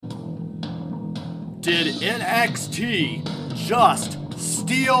Did NXT just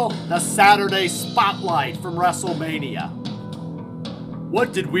steal the Saturday spotlight from WrestleMania?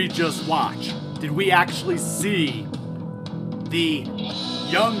 What did we just watch? Did we actually see the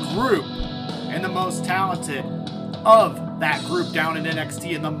young group and the most talented of that group down in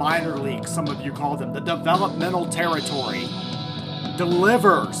NXT in the minor league, some of you call them, the developmental territory,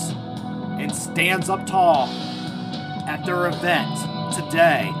 delivers and stands up tall at their event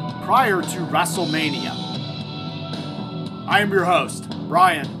today prior to WrestleMania? I am your host,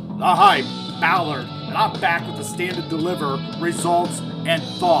 Brian the Hype Ballard, and I'm back with the stand to deliver results and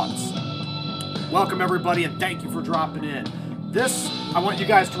thoughts. Welcome everybody, and thank you for dropping in. This, I want you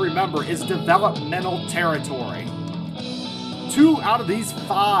guys to remember, is developmental territory. 2 out of these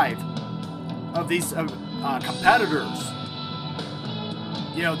 5 of these competitors,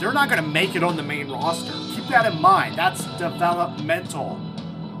 you know, they're not going to make it on the main roster. Keep that in mind. That's developmental.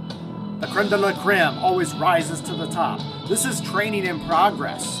 The creme de la creme always rises to the top. This is training in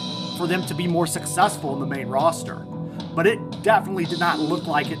progress for them to be more successful in the main roster. But it definitely did not look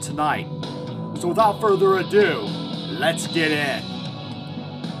like it tonight. So without further ado, let's get in.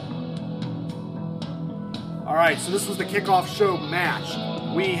 Alright, so this was the kickoff show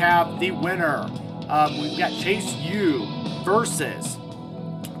match. We have the winner. We've got Chase U versus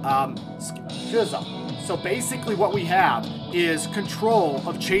Schism. So basically what we have is control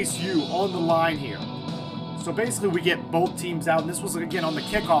of Chase U on the line here. So basically we get both teams out, and this was again on the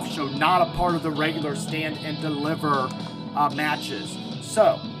kickoff show, not a part of the regular stand and deliver matches.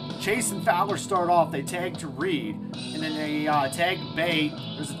 So Chase and Fowler start off, they tag to Reed, and then they tag Bate.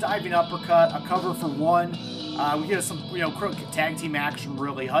 There's a diving uppercut, a cover for one. We get some, crooked tag team action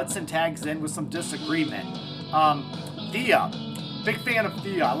really. Hudson tags in with some disagreement. Thea, big fan of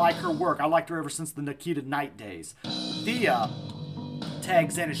Thea. I like her work. I liked her ever since the Nikita Knight days. Thea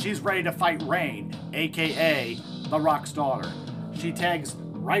tags in and she's ready to fight Rain, aka The Rock's daughter. She tags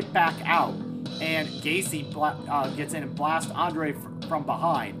right back out, and Gacy gets in and blasts Andre from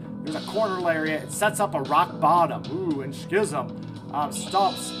behind. There's a corner area. It sets up a rock bottom. Ooh, and Schism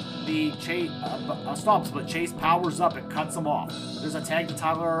stops but Chase powers up and cuts him off. There's a tag to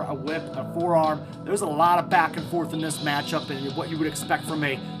Tyler, a whip, a forearm. There's a lot of back and forth in this matchup, and what you would expect from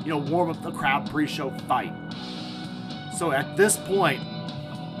a warm up the crowd pre-show fight. So at this point,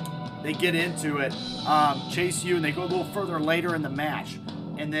 they get into it. Chase U, and they go a little further later in the match,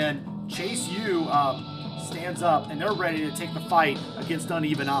 and then Chase U stands up, and they're ready to take the fight against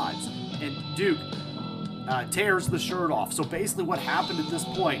uneven odds. And Duke tears the shirt off. So basically what happened at this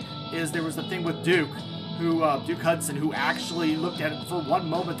point is there was the thing with Duke, Duke Hudson, who actually looked at it for one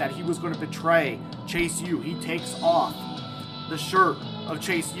moment that he was going to betray Chase U. He takes off the shirt of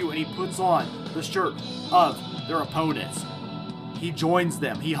Chase U and he puts on the shirt of their opponents. He joins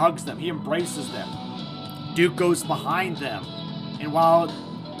them, he hugs them, he embraces them. Duke goes behind them, and while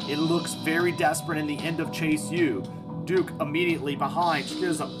it looks very desperate in the end of Chase U, Duke immediately behind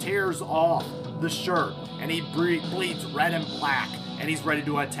Schism tears off the shirt, and he bleeds red and black, and he's ready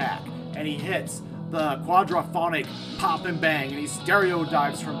to attack. And he hits the quadraphonic pop and bang, and he stereo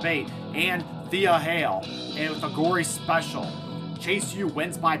dives from Bate and Thea Hale, and with a gory special. Chase U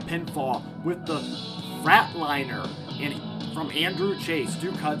wins by pinfall with the Fratliner from Andrew Chase,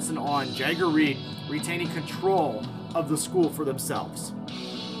 Duke Hudson on Jagger Reed, retaining control of the school for themselves.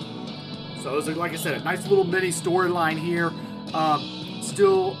 So it was, like I said, a nice little mini storyline here.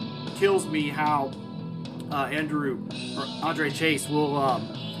 Still kills me how Andre Chase will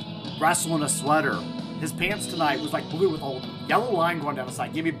wrestle in a sweater. His pants tonight was like blue with a yellow line going down the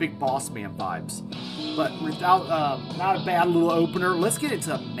side. Gave me big boss man vibes. But without not a bad little opener, let's get into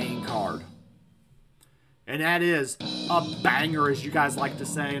the main card. And that is a banger, as you guys like to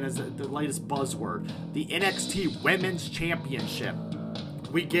say, and as the latest buzzword, the NXT Women's Championship.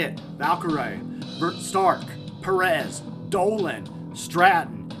 We get Valkyrie, Stark, Perez, Dolan,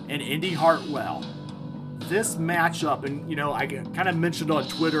 Stratton, and Indy Hartwell. This matchup, and I kind of mentioned on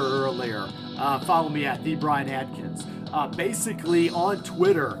Twitter earlier, follow me at @TheBrianAdkins. Basically on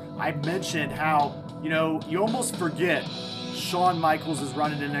Twitter, I mentioned how, you almost forget Shawn Michaels is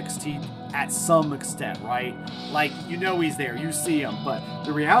running NXT at some extent, right? Like, he's there, you see him, but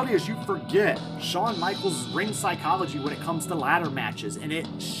the reality is you forget Shawn Michaels' ring psychology when it comes to ladder matches, and it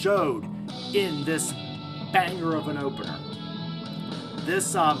showed in this banger of an opener.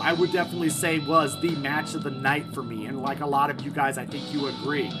 This, I would definitely say, was the match of the night for me, and like a lot of you guys, I think you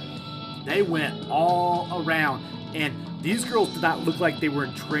agree. They went all around, and these girls did not look like they were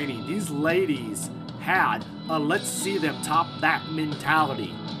in training. These ladies had a let's see them top that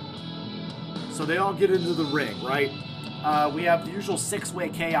mentality. So they all get into the ring, right? We have the usual six-way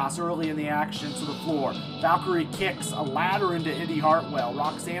chaos early in the action to the floor. Valkyrie kicks a ladder into Indy Hartwell.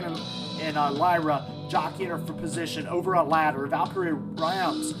 Roxanne and Lyra jockeying her for position over a ladder. Valkyrie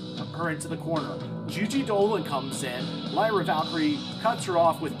rams her into the corner. Gigi Dolan comes in. Lyra Valkyrie cuts her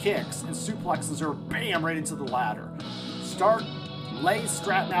off with kicks and suplexes her, bam, right into the ladder. Stark lays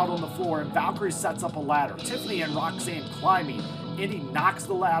Stratton out on the floor, and Valkyrie sets up a ladder. Tiffany and Roxanne climbing. Indy knocks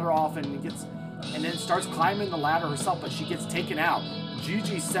the ladder off and then starts climbing the ladder herself, but she gets taken out.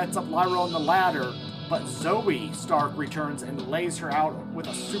 Gigi sets up Lyra on the ladder, but Zoe Stark returns and lays her out with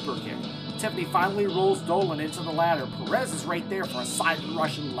a super kick. Tiffany finally rolls Dolan into the ladder. Perez is right there for a side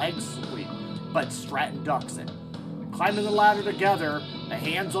Russian leg sweep, but Stratton ducks it. Climbing the ladder together, the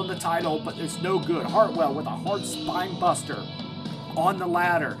hands on the title, but it's no good. Hartwell with a hard spine buster on the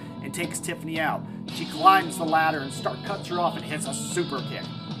ladder and takes Tiffany out. She climbs the ladder and Stark cuts her off and hits a super kick.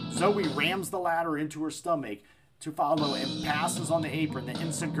 Zoe rams the ladder into her stomach to follow and passes on the apron. The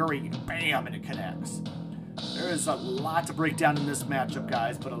enziguri, bam, and it connects. There is a lot to break down in this matchup,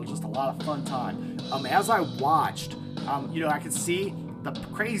 guys, but it was just a lot of fun time. As I watched, I could see the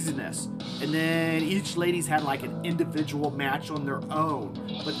craziness, and then each lady's had like an individual match on their own,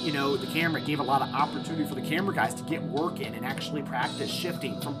 but the camera gave a lot of opportunity for the camera guys to get work in and actually practice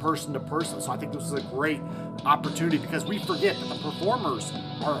shifting from person to person. So I think this was a great opportunity, because we forget that the performers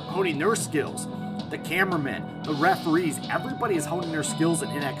are honing their skills, the cameramen, the referees, everybody is honing their skills in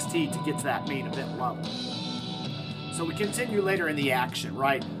NXT to get to that main event level. So we continue later in the action,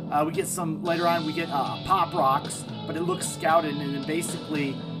 right? We get later on, we get Pop Rocks, but it looks scouted, and then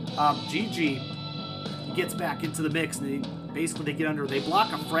basically Gigi gets back into the mix, and they get under, they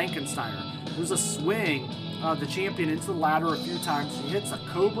block a Frankensteiner. There's a swing, the champion into the ladder a few times. She hits a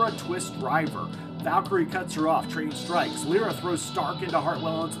Cobra Twist Driver. Valkyrie cuts her off, trading strikes. Lyra throws Stark into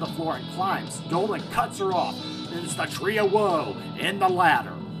Hartwell onto the floor and climbs. Dolan cuts her off. Then it's the Trio Woe in the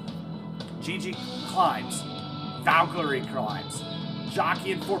ladder. Gigi climbs. Valkyrie climbs.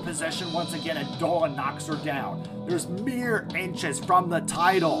 Jockeying for possession once again, and Dolan knocks her down. There's mere inches from the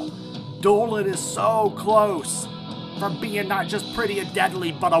title. Dolan is so close from being not just pretty and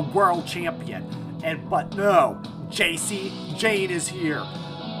deadly, but a world champion. But no, Jane is here.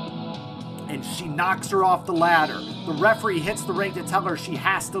 And she knocks her off the ladder. The referee hits the ring to tell her she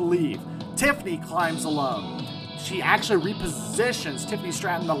has to leave. Tiffany climbs alone. She actually repositions Tiffany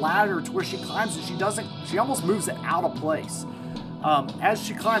Stratton the ladder to where she climbs, and she almost moves it out of place. As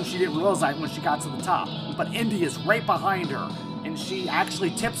she climbs, she didn't realize that when she got to the top. But Indy is right behind her, and she actually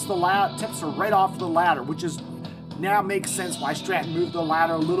tips her right off the ladder, which is now makes sense why Stratton moved the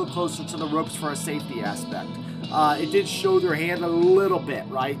ladder a little closer to the ropes for a safety aspect. It did show their hand a little bit,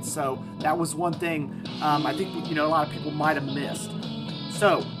 right? So that was one thing I think a lot of people might have missed.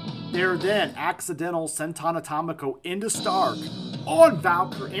 So there then accidental Senton Atomico into Stark on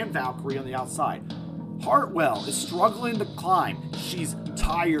Valkyrie on the outside. Hartwell is struggling to climb. She's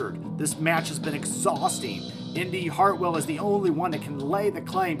tired. This match has been exhausting. Indy Hartwell is the only one that can lay the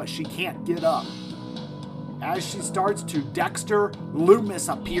claim, but she can't get up. As she starts to, Dexter Loomis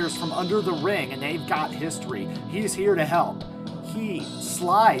appears from under the ring, and they've got history. He's here to help. He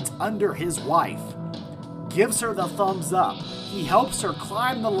slides under his wife, gives her the thumbs up. He helps her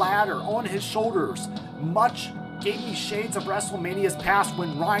climb the ladder on his shoulders. Much gave me shades of WrestleMania's past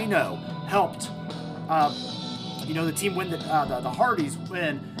when Rhino helped, the team win, the Hardys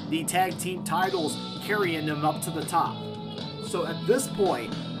win the tag team titles, carrying them up to the top. So at this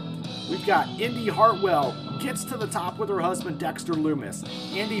point, we've got Indy Hartwell gets to the top with her husband, Dexter Loomis.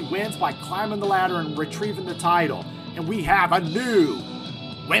 Indy wins by climbing the ladder and retrieving the title. And we have a new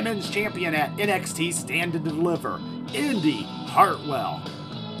women's champion at NXT Stand and Deliver, Indy Hartwell.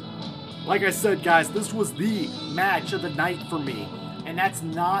 Like I said, guys, this was the match of the night for me. And that's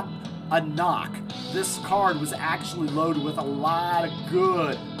not a knock. This card was actually loaded with a lot of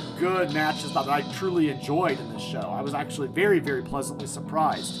good matches that I truly enjoyed in this show. I was actually very, very pleasantly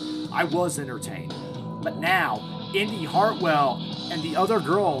surprised. I was entertained. But now, Indy Hartwell and the other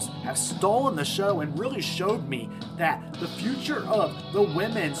girls have stolen the show and really showed me that the future of the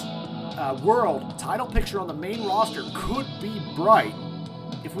women's world title picture on the main roster could be bright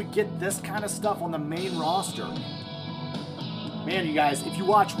if we get this kind of stuff on the main roster. Man, you guys, if you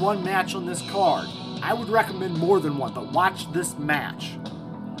watch one match on this card, I would recommend more than one, but watch this match.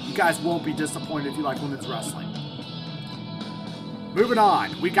 You guys won't be disappointed if you like women's wrestling. Moving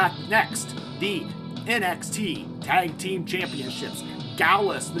on, we got next the NXT Tag Team Championships.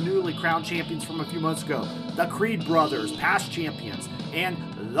 Gallus, the newly crowned champions from a few months ago. The Creed brothers, past champions. And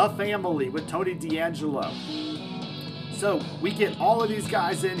The Family with Tony D'Angelo. So we get all of these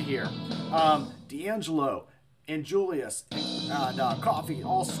guys in here. D'Angelo and Julius and Coffee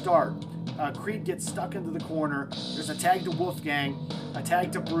all start. Creed gets stuck into the corner. There's a tag to Wolfgang, a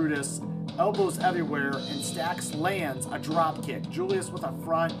tag to Brutus, elbows everywhere, and Stacks lands a drop kick. Julius with a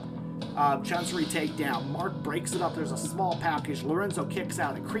front Chancery takedown. Mark breaks it up. There's a small package. Lorenzo kicks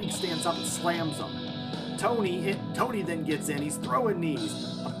out, and Creed stands up and slams him. Tony then gets in. He's throwing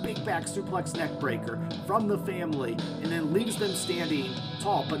knees. A big back suplex neck breaker from the family, and then leaves them standing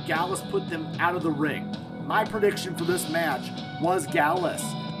tall, but Gallus put them out of the ring. My prediction for this match was Gallus,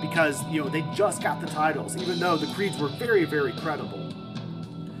 because, you know, they just got the titles, even though the Creeds were very, very credible.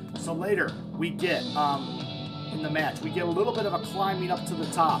 So later, we get, in the match, we get a little bit of a climbing up to the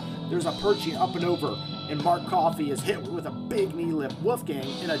top. There's a perching up and over, and Mark Coffey is hit with a big knee lift. Wolfgang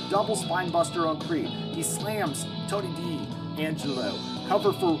in a double spine buster on Creed. He slams Tony D'Angelo.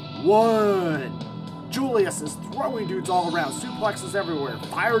 Cover for one. Julius is throwing dudes all around. Suplexes everywhere.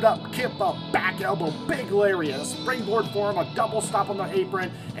 Fired up, kip up, back elbow, big lariat. A springboard for him, a double stop on the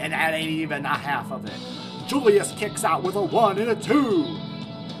apron, and that ain't even a half of it. Julius kicks out with a 1 and a 2.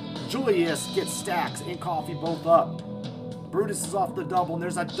 Julius gets Stacks and Coffee both up. Brutus is off the double, and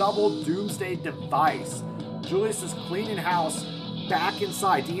there's a double doomsday device. Julius is cleaning house back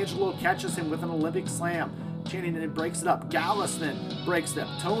inside. D'Angelo catches him with an Olympic slam. Channing and breaks it up. Gallus then breaks them.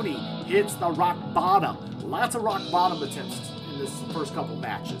 Tony hits the rock bottom. Lots of rock bottom attempts in this first couple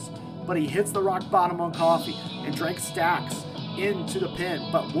matches. But he hits the rock bottom on Coffee and drags Stacks into the pin,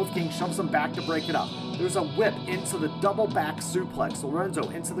 but Wolfgang shoves him back to break it up. There's a whip into the double back suplex. Lorenzo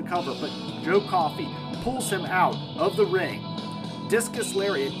into the cover, but Joe Coffey pulls him out of the ring. Discus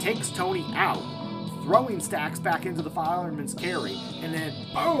lariat takes Tony out, throwing Stacks back into the fireman's carry, and then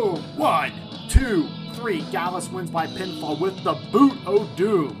boom, 1, 2, 3. Gallus wins by pinfall with the boot o'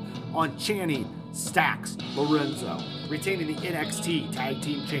 doom on Channing, Stacks, Lorenzo, retaining the NXT Tag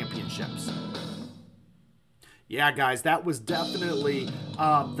Team Championships. Yeah, guys, that was definitely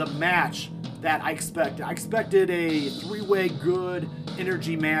the match that I expected. I expected a three-way good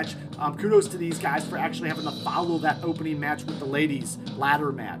energy match. Kudos to these guys for actually having to follow that opening match with the ladies'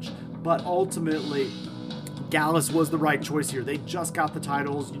 ladder match. But ultimately, Gallus was the right choice here. They just got the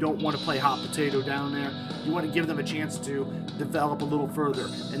titles. You don't want to play hot potato down there. You want to give them a chance to develop a little further.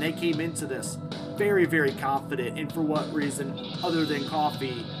 And they came into this very, very confident. And for what reason other than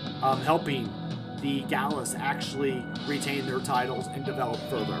Coffee helping the Gallus actually retain their titles and develop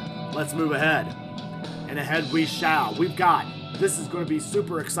further. Let's move ahead. And ahead we shall. We've got, this is going to be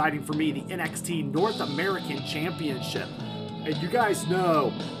super exciting for me, the NXT North American Championship. And you guys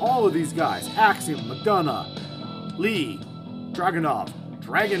know all of these guys, Axiom, McDonough, Lee, Dragunov,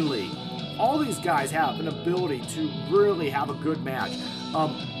 Dragon Lee. All these guys have an ability to really have a good match.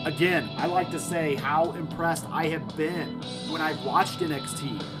 Again, I like to say how impressed I have been when I've watched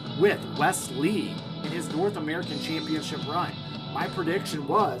NXT with Wes Lee in his North American Championship run. My prediction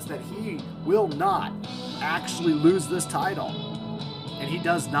was that he will not actually lose this title, and he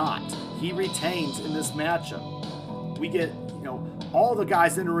does not. He retains in this matchup. We get, you know, all the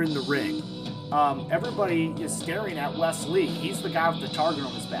guys entering the ring. Everybody is staring at Wes Lee. He's the guy with the target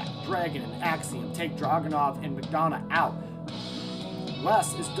on his back. Dragon and Axiom take Dragunov and McDonough out.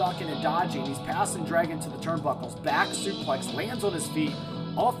 Wes is ducking and dodging. He's passing Dragon to the turnbuckles. Back suplex, lands on his feet,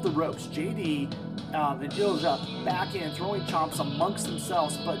 off the ropes. JD and Ilja back in, throwing chomps amongst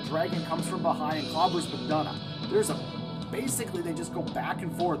themselves, but Dragon comes from behind and clobbers McDonough. There's a, basically they just go back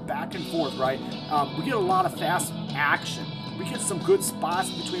and forth, right? We get a lot of fast action. We get some good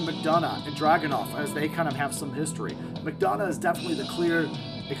spots between McDonough and Dragunov as they kind of have some history. McDonough is definitely the clear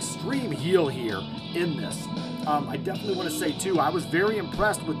extreme heel here in this. I definitely want to say, too, I was very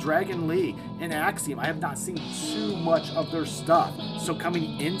impressed with Dragon Lee and Axiom. I have not seen too much of their stuff. So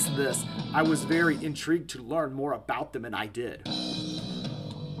coming into this, I was very intrigued to learn more about them, and I did.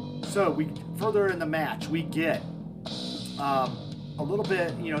 So we further in the match, we get a little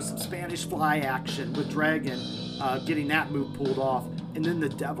bit, you know, some Spanish fly action with Dragon getting that move pulled off. And then the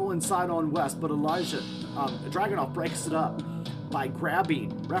devil inside on West, but Elijah, Dragunov breaks it up by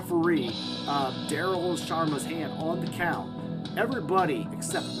grabbing referee Daryl Sharma's hand on the count. Everybody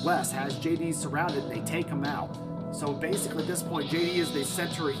except Wes has JD surrounded, and they take him out. So basically at this point, JD is the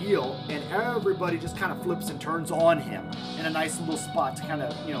center heel, and everybody just kind of flips and turns on him in a nice little spot to kind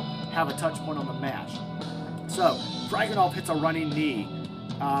of, you know, have a touch point on the match. So Dragunov hits a running knee,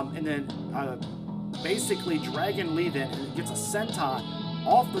 and then basically Dragon Lee then gets a senton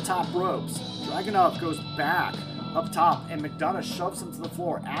off the top ropes. Dragunov goes back up top, and McDonough shoves him to the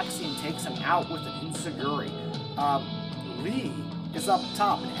floor. Axiom takes him out with an enziguri. Lee is up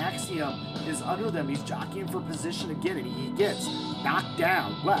top, and Axiom is under them. He's jockeying for position again, and he gets knocked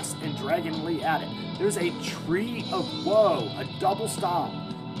down. Wes and Dragon Lee at it. There's a tree of woe, a double stomp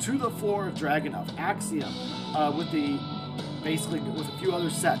to the floor of Dragunov. Axiom basically with a few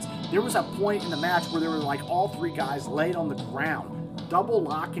other sets. There was a point in the match where there were like all three guys laid on the ground, double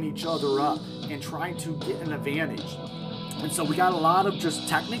locking each other up and trying to get an advantage. And so we got a lot of just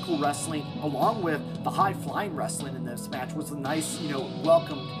technical wrestling along with the high flying wrestling in this match was a nice,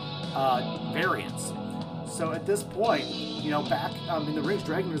 welcomed variance. So at this point, back in the ring,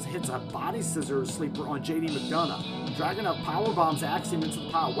 Dragunov hits a body scissor sleeper on JD McDonough. Dragunov power bombs Axiom into the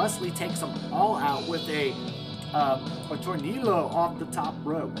pile. Wesley takes them all out with a tornillo off the top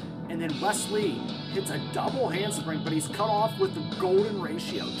rope. And then Wesley hits a double handspring, but he's cut off with the golden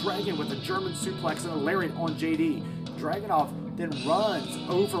ratio. Dragon with a German suplex and a lariat on JD. Dragunov then runs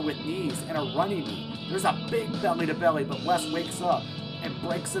over with knees and a running knee. There's a big belly-to-belly, but Wes wakes up and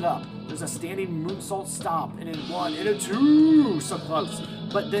breaks it up. There's a standing moonsault stomp, and in 1 and a 2, so close.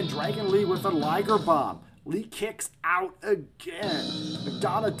 But then Dragon Lee with a Liger bomb. Lee kicks out again.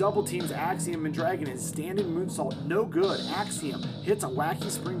 McDonough double teams Axiom and Dragon. His standing moonsault, no good. Axiom hits a wacky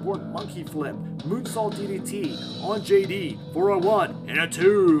springboard monkey flip. Moonsault DDT on JD for a 1 and a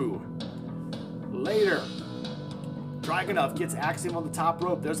 2. Later, Dragunov gets Axiom on the top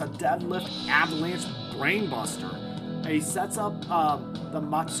rope. There's a deadlift avalanche brainbuster. He sets up the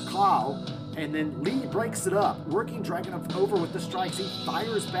Matsklau, and then Lee breaks it up, working Dragunov over with the strikes. He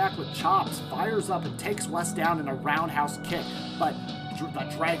fires back with chops, fires up, and takes Wes down in a roundhouse kick. But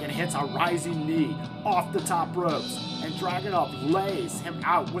the Dragon hits a rising knee off the top ropes, and Dragunov lays him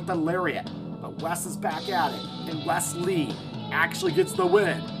out with the lariat. But Wes is back at it, and Wes Lee actually gets the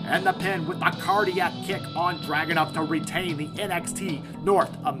win and the pin with the cardiac kick on Dragunov to retain the NXT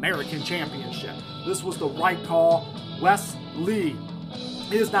North American Championship. This was the right call. Wes Lee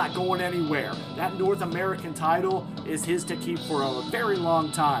is not going anywhere. That North American title is his to keep for a very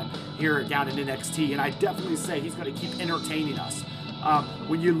long time here down in NXT, and I definitely say he's going to keep entertaining us.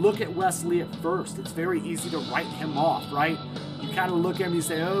 When you look at Wes Lee at first, it's very easy to write him off, right? You kind of look at him and you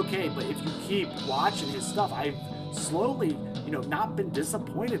say, okay, but if you keep watching his stuff, I've slowly, not been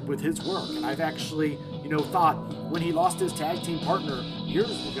disappointed with his work. And I've actually, thought when he lost his tag team partner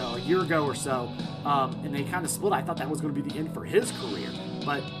a year ago or so, and they kind of split, I thought that was going to be the end for his career,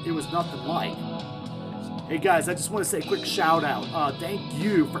 but it was nothing like. Hey guys, I just want to say a quick shout out. Thank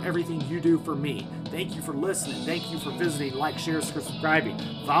you for everything you do for me. Thank you for listening. Thank you for visiting, like, share, subscribing.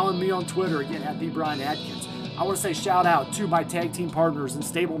 Following me on Twitter, again, at TheBrianAdkins. I want to say shout out to my tag team partners and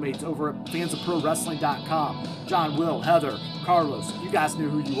stablemates over at fansofprowrestling.com. John, Will, Heather, Carlos, you guys know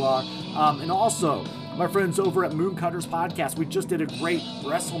who you are. And also, my friends over at Mooncutters Podcast. We just did a great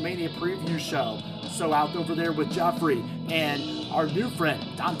WrestleMania preview show. So out over there with Jeffrey and our new friend,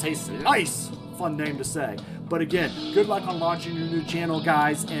 Dante Slice. Fun name to say. But again, good luck on launching your new channel,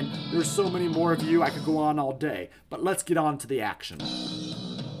 guys. And there's so many more of you. I could go on all day. But let's get on to the action.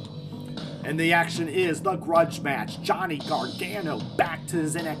 And the action is the grudge match. Johnny Gargano back to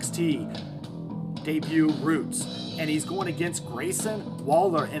his NXT debut roots. And he's going against Grayson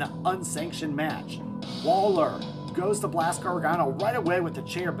Waller in an unsanctioned match. Waller goes to blast Gargano right away with the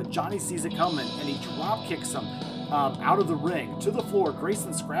chair, but Johnny sees it coming and he drop kicks him out of the ring to the floor.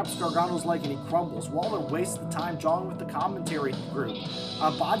 Grayson scraps Gargano's leg and he crumbles. Waller wastes the time jawing with the commentary group.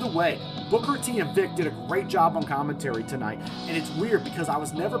 By the way, Booker T and Vic did a great job on commentary tonight, and it's weird because I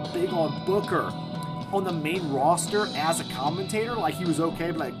was never big on Booker on the main roster as a commentator. Like, he was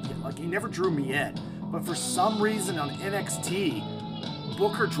okay, but like he never drew me in. But for some reason on NXT,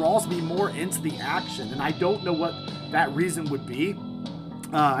 Booker draws me more into the action, and I don't know what that reason would be.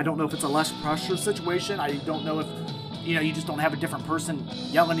 I don't know if it's a less pressure situation. I don't know if, you just don't have a different person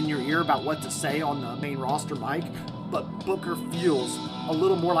yelling in your ear about what to say on the main roster mic. But Booker feels a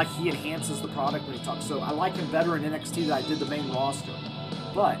little more like he enhances the product when he talks. So I like him better in NXT than I did the main roster.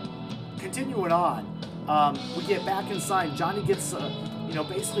 But continuing on, we get back inside. Johnny gets,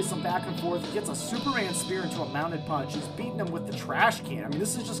 basically some back and forth. He gets a Superman spear into a mounted punch. He's beating him with the trash can. I mean,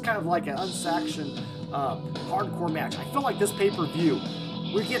 this is just kind of like an unsanctioned hardcore match. I feel like this pay-per-view,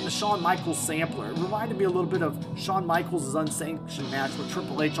 we're getting the Shawn Michaels sampler. It reminded me a little bit of Shawn Michaels' unsanctioned match with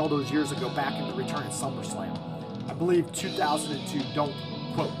Triple H all those years ago back in the return at SummerSlam. I believe 2002. Don't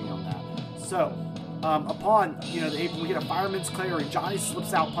quote me on that. So, upon, the apron, we get a fireman's carry. Johnny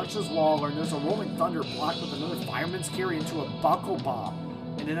slips out, punches Waller, and there's a rolling thunder blocked with another fireman's carry into a buckle bomb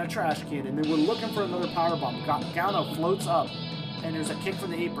and then a trash can. And then we're looking for another power bomb. Gargano floats up, and there's a kick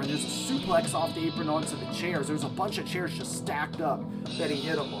from the apron. There's a suplex off the apron onto the chairs. There's a bunch of chairs just stacked up that he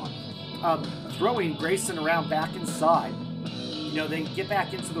hit him on. Throwing Grayson around back inside. you know, they get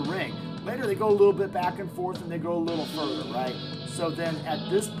back into the ring. Later, they go a little bit back and forth, and they go a little further, right? So then at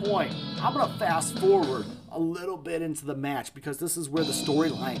this point, I'm going to fast forward a little bit into the match because this is where the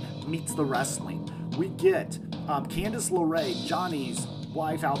storyline meets the wrestling. We get Candice LeRae, Johnny's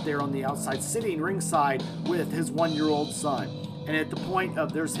wife, out there on the outside, sitting ringside with his 1-year-old son. And at the point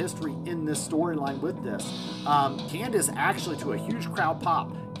of there's history in this storyline with this, Candice actually, to a huge crowd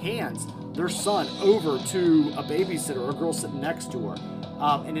pop, hands their son over to a babysitter, a girl sitting next to her.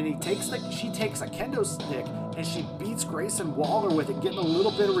 And then she takes a kendo stick and she beats Grayson Waller with it, getting a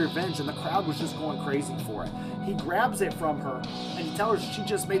little bit of revenge, and the crowd was just going crazy for it. He grabs it from her and he tells her she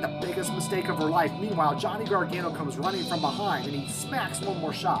just made the biggest mistake of her life. Meanwhile, Johnny Gargano comes running from behind and he smacks one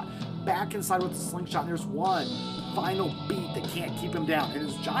more shot. Back inside with the slingshot, and there's one final beat that can't keep him down. And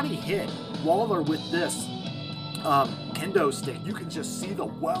as Johnny hit Waller with this kendo stick, you can just see the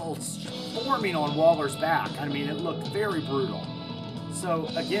welts forming on Waller's back. I mean, it looked very brutal. So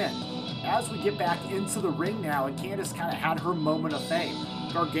again, as we get back into the ring now, and Candice kind of had her moment of fame,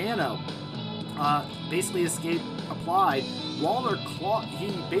 Gargano basically escape applied. Waller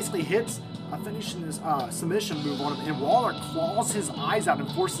he basically hits a finishing submission move on him, and Waller claws his eyes out and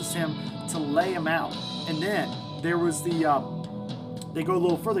forces him to lay him out. And then there was the they go a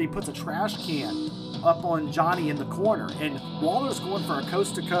little further. He puts a trash can up on Johnny in the corner, and Waller's going for a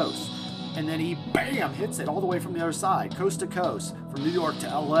coast to coast. And then he, bam, hits it all the way from the other side, coast to coast, from New York to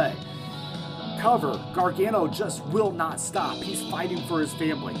LA. Cover, Gargano just will not stop. He's fighting for his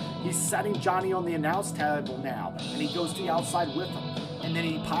family. He's setting Johnny on the announce table now, and he goes to the outside with him. And then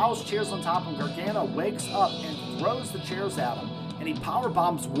he piles chairs on top of him. Gargano wakes up and throws the chairs at him, and he power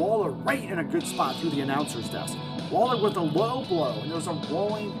bombs Waller right in a good spot through the announcer's desk. Waller with a low blow, and there's a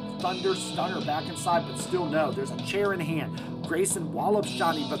rolling thunder stunner back inside, but still no, there's a chair in hand. Grayson wallops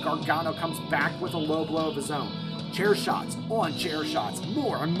Johnny, but Gargano comes back with a low blow of his own. Chair shots on chair shots,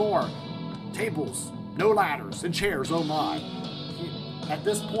 more and more. Tables, no ladders, and chairs, oh my. At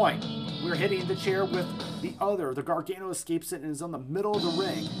this point, we're hitting the chair with the other. The Gargano escapes it and is on the middle of the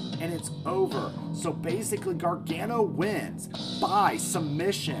ring, and it's over. So basically, Gargano wins by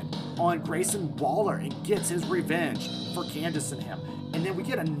submission on Grayson Waller and gets his revenge for Candice and him. And then we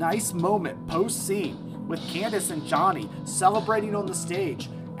get a nice moment post-scene with Candice and Johnny celebrating on the stage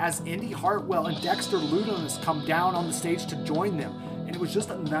as Indy Hartwell and Dexter Lumis come down on the stage to join them. And it was just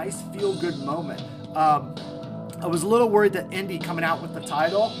a nice feel-good moment. I was a little worried that Indy coming out with the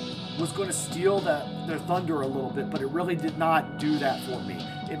title was going to steal their thunder a little bit, but it really did not do that for me.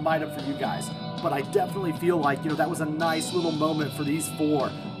 It might have for you guys. But I definitely feel like, that was a nice little moment for these four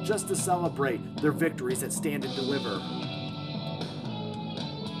just to celebrate their victories at Stand and Deliver.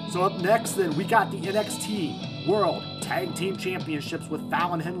 So up next, then, we got the NXT World Tag Team Championships with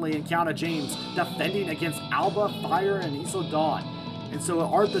Fallon Henley and Kiana James defending against Alba Fire and Isla Dawn. And so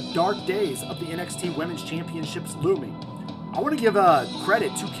are the dark days of the NXT Women's Championships looming. I want to give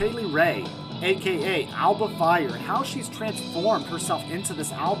credit to Kaylee Ray, a.k.a. Alba Fire, and how she's transformed herself into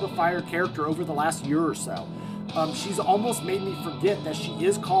this Alba Fire character over the last year or so. She's almost made me forget that she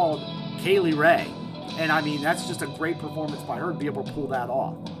is called Kaylee Ray. And I mean, that's just a great performance by her to be able to pull that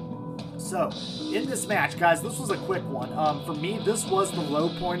off. So, in this match, guys, this was a quick one. For me, this was the low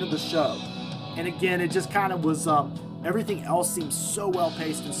point of the show. And again, it just kind of was, everything else seemed so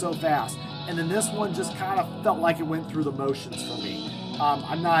well-paced and so fast. And then this one just kind of felt like it went through the motions for me.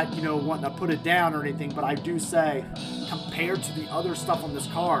 I'm not, wanting to put it down or anything, but I do say, compared to the other stuff on this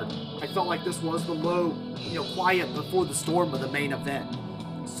card, I felt like this was the low, quiet before the storm of the main event.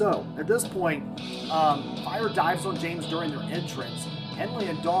 So, at this point, Fire dives on James during their entrance. Henley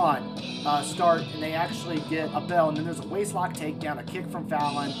and Dawn start, and they actually get a bell, and then there's a waistlock takedown, a kick from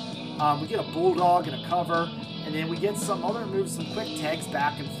Fallon. We get a bulldog and a cover, and then we get some other moves, some quick tags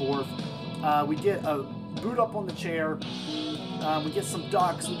back and forth. We get a boot up on the chair. We get some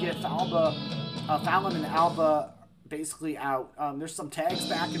ducks. We get Fallon and Alba basically out. There's some tags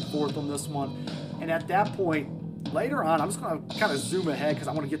back and forth on this one, and at that point, later on, I'm just going to kind of zoom ahead because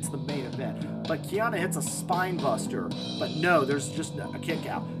I want to get to the main event. But Kiana hits a spine buster. But no, there's just a kick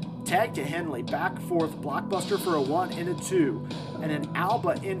out. Tag to Henley, back forth, blockbuster for a 1 and a 2. And then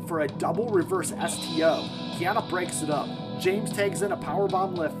Alba in for a double reverse STO. Kiana breaks it up. James tags in a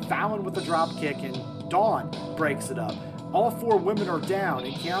powerbomb lift, Fallon with a drop kick, and Dawn breaks it up. All four women are down,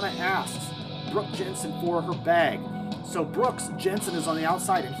 and Kiana asks Brooke Jensen for her bag. So Brooks Jensen is on the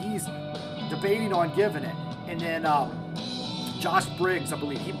outside, and he's debating on giving it. And then Josh Briggs, I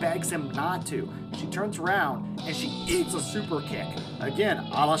believe, he begs him not to. She turns around and she eats a super kick. Again,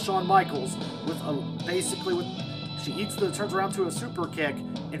 a la Shawn Michaels, turns around to a super kick,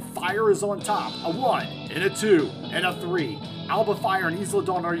 and Fire is on top. A 1, and a 2, and a 3. Alba Fire and Isla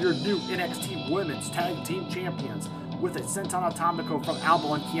Dawn are your new NXT Women's Tag Team Champions with a Senton Atomico from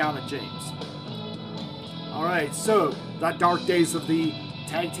Alba and Kiana James. Alright, so the dark days of the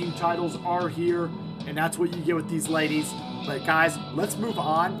tag team titles are here, and that's what you get with these ladies. But guys, let's move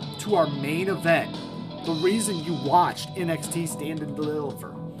on to our main event. The reason you watched NXT Stand and Deliver.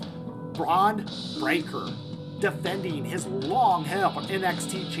 Braun Breaker defending his long-held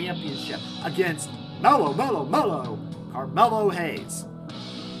NXT Championship against Carmelo Hayes.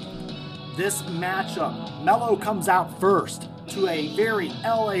 This matchup, Melo comes out first to a very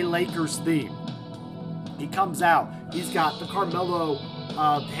LA Lakers theme. He comes out, he's got the Carmelo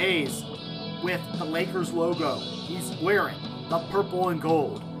Hayes with the Lakers logo. He's wearing the purple and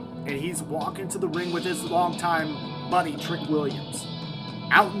gold, and he's walking to the ring with his longtime buddy Trick Williams.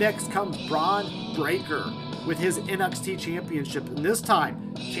 Out next comes Braun Breaker with his NXT Championship, and this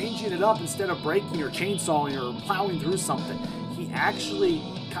time changing it up. Instead of breaking or chainsawing or plowing through something, he actually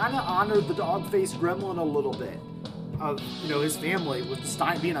kind of honored the dog-faced gremlin a little bit of, his family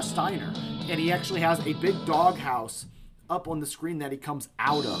with being a Steiner, and he actually has a big doghouse up on the screen that he comes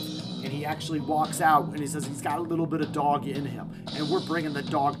out of, and he actually walks out and he says he's got a little bit of dog in him, and we're bringing the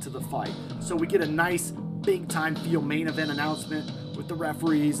dog to the fight. So we get a nice big time feel main event announcement with the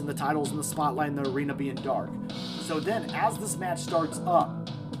referees and the titles and the spotlight and the arena being dark. So then as this match starts up,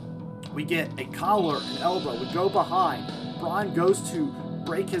 we get a collar and elbow. We go behind. Braun goes to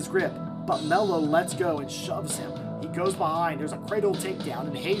break his grip, but Melo lets go and shoves him. He goes behind. There's a cradle takedown,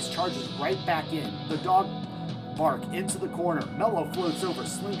 and Hayes charges right back in. The dog bark into the corner. Melo floats over,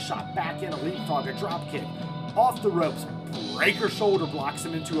 slingshot back in, a leapfrog, a drop kick. Off the ropes, Breaker shoulder blocks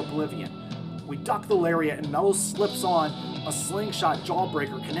him into oblivion. We duck the lariat, and Melo slips on a slingshot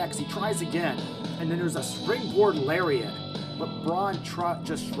jawbreaker, connects. He tries again, and then there's a springboard lariat, but Braun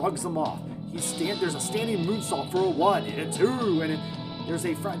just shrugs him off. There's a standing moonsault for a 1 and a 2, and there's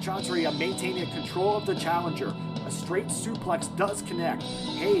a front chancery maintaining control of the challenger. A straight suplex does connect.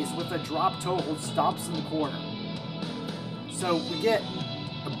 Hayes with a drop toe hold stomps in the corner. So we get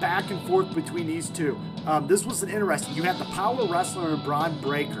a back and forth between these two. This was an interesting. You had the power wrestler and Braun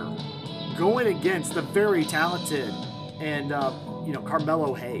Breaker going against the very talented and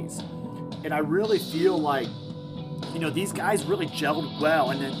Carmelo Hayes, and I really feel like these guys really gelled well.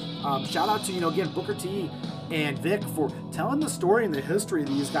 And then shout out to again Booker T and Vic for telling the story and the history of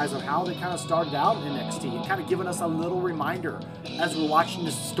these guys of how they kind of started out in NXT and kind of giving us a little reminder as we're watching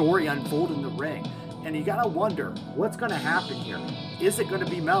this story unfold in the ring. And you gotta wonder what's gonna happen here. Is it gonna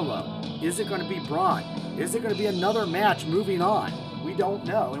be Melo? Is it gonna be Braun? Is it gonna be another match moving on? We don't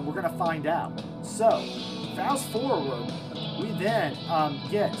know, and we're gonna find out. So fast forward, we then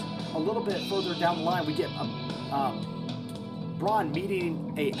get a little bit further down the line. We get Braun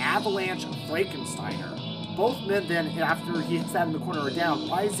meeting a Avalanche Frankensteiner. Both men then, after he hits that in the corner, are down,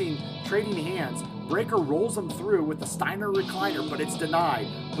 rising, trading hands. Breaker rolls him through with the Steiner recliner, but it's denied.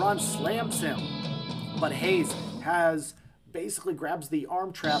 Braun slams him, but Hayes basically grabs the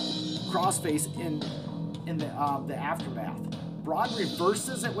arm trap crossface in the aftermath. Braun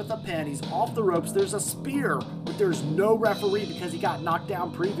reverses it with a pin. He's off the ropes. There's a spear, but there's no referee because he got knocked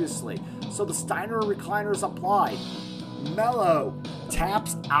down previously. So the Steiner recliner is applied. Melo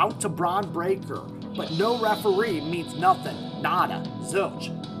taps out to Braun Breaker, but no referee means nothing. Nada.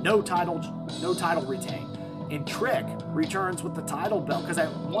 Zilch. No title retained. And Trick returns with the title belt, because at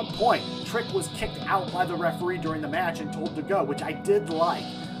one point, Trick was kicked out by the referee during the match and told to go, which I did like.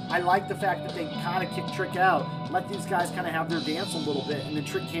 I like the fact that they kind of kicked Trick out, let these guys kind of have their dance a little bit, and then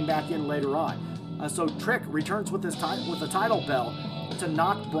Trick came back in later on. So Trick returns with the title belt to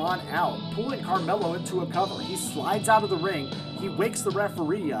knock Braun out, pulling Carmelo into a cover. He slides out of the ring. He wakes the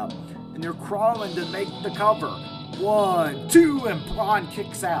referee up, and they're crawling to make the cover. 1, 2, and Braun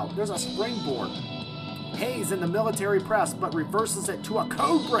kicks out. There's a springboard. Hayes in the military press, but reverses it to a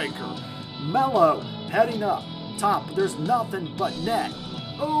code breaker. Melo heading up top, but there's nothing but net.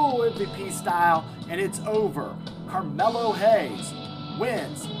 Oh, MVP style, and it's over. Carmelo Hayes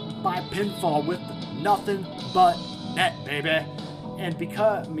wins by pinfall with nothing but net, baby. And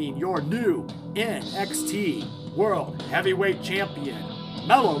your new NXT World Heavyweight Champion,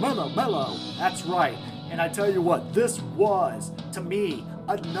 Melo. That's right. And I tell you what, this was, to me,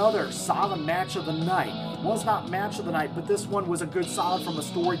 another solid match of the night. Was not match of the night, but this one was a good solid from a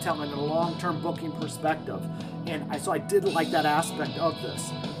storytelling and a long-term booking perspective. And so I did like that aspect of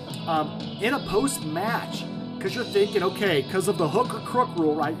this. In a post-match, because you're thinking, okay, because of the hook or crook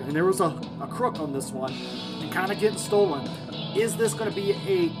rule, right? And there was a crook on this one, and kind of getting stolen. Is this going to be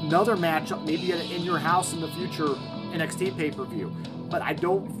another matchup, maybe in your house in the future, NXT pay-per-view. But I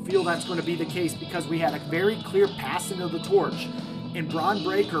don't feel that's going to be the case because we had a very clear passing of the torch and Bron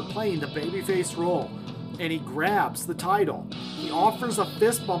Breakker playing the babyface role. And he grabs the title. He offers a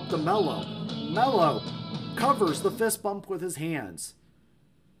fist bump to Melo. Melo covers the fist bump with his hands.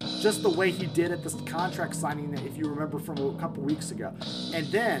 Just the way he did at this contract signing, if you remember from a couple weeks ago. And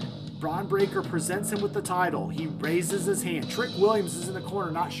then Bron Breakker presents him with the title. He raises his hand. Trick Williams is in the corner,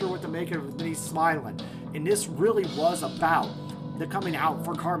 not sure what to make of it, then he's smiling. And this really was about the coming out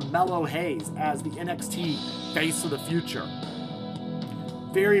for Carmelo Hayes as the NXT face of the future.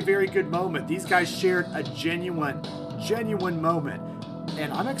 Very, very good moment. These guys shared a genuine moment.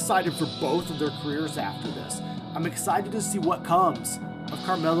 And I'm excited for both of their careers after this. I'm excited to see what comes of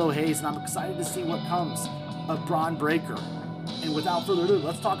Carmelo Hayes, and I'm excited to see what comes of Bron Breakker. And without further ado,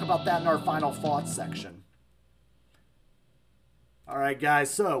 let's talk about that in our final thoughts section. All right,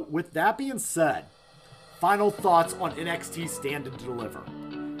 guys. So with that being said, final thoughts on NXT Stand and Deliver.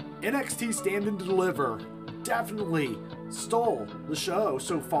 NXT Stand and Deliver definitely stole the show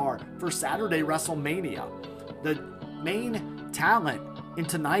so far for Saturday WrestleMania. The main talent in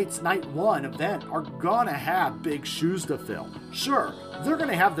tonight's Night 1 event are gonna have big shoes to fill. Sure, they're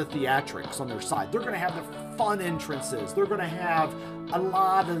gonna have the theatrics on their side. They're gonna have the fun entrances. They're gonna have a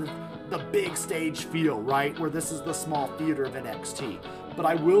lot of the big stage feel, right? Where this is the small theater of NXT. But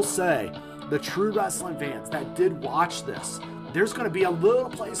I will say, the true wrestling fans that did watch this, there's going to be a little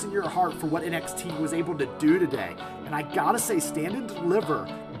place in your heart for what NXT was able to do today. And I gotta say, Stand and Deliver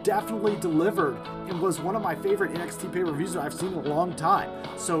definitely delivered and was one of my favorite NXT pay-per-views that I've seen in a long time.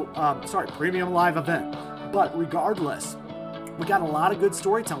 So, premium live event. But regardless, we got a lot of good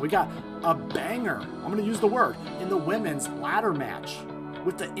storytelling. We got a banger, I'm going to use the word, in the women's ladder match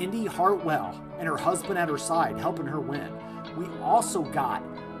with the Indy Hartwell and her husband at her side helping her win. We also got,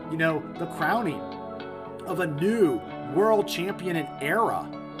 the crowning of a new world champion in era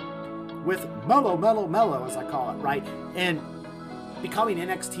with Melo, as I call it, right? And becoming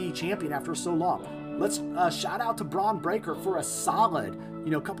NXT champion after so long. Let's shout out to Bron Breakker for a solid,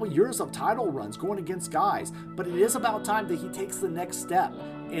 couple years of title runs going against guys. But it is about time that he takes the next step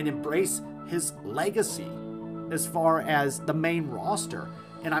and embrace his legacy as far as the main roster.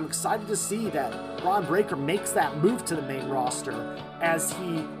 And I'm excited to see that Bron Breakker makes that move to the main roster as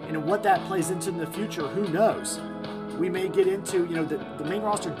he, what that plays into in the future, who knows? We may get into, the main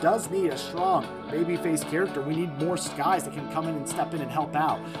roster does need a strong babyface character. We need more guys that can come in and step in and help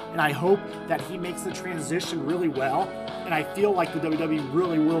out. And I hope that he makes the transition really well. And I feel like the WWE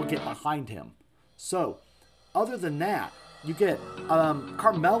really will get behind him. So, other than that, you get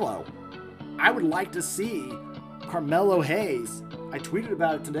Carmelo. I would like to see Carmelo Hayes. I tweeted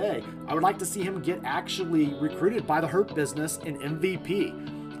about it today. I would like to see him get actually recruited by the Hurt Business in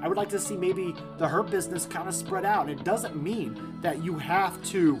MVP. I would like to see maybe the Hurt Business kind of spread out. It doesn't mean that you have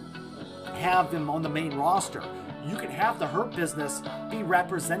to have them on the main roster. You can have the Hurt Business be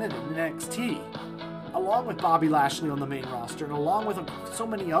represented in NXT, along with Bobby Lashley on the main roster, and along with so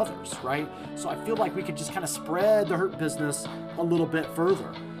many others, right? So I feel like we could just kind of spread the Hurt Business a little bit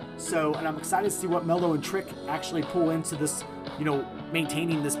further. So, and I'm excited to see what Melo and Trick actually pull into this,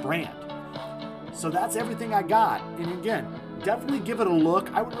 maintaining this brand. So that's everything I got. And again, definitely give it a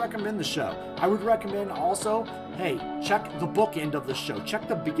look. I would recommend the show. I would recommend also, hey, check the bookend of the show. Check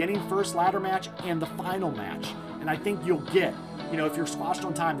the beginning first ladder match and the final match. And I think you'll get, if you're squashed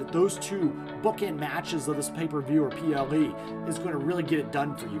on time, that those two bookend matches of this pay-per-view or PLE is going to really get it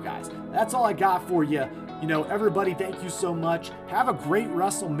done for you guys. That's all I got for you. Everybody, thank you so much. Have a great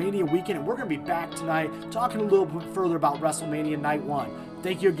WrestleMania weekend, and we're going to be back tonight talking a little bit further about WrestleMania Night 1.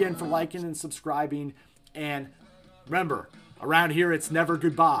 Thank you again for liking and subscribing, and remember, around here it's never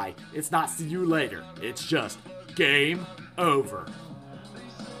goodbye. It's not see you later. It's just game over.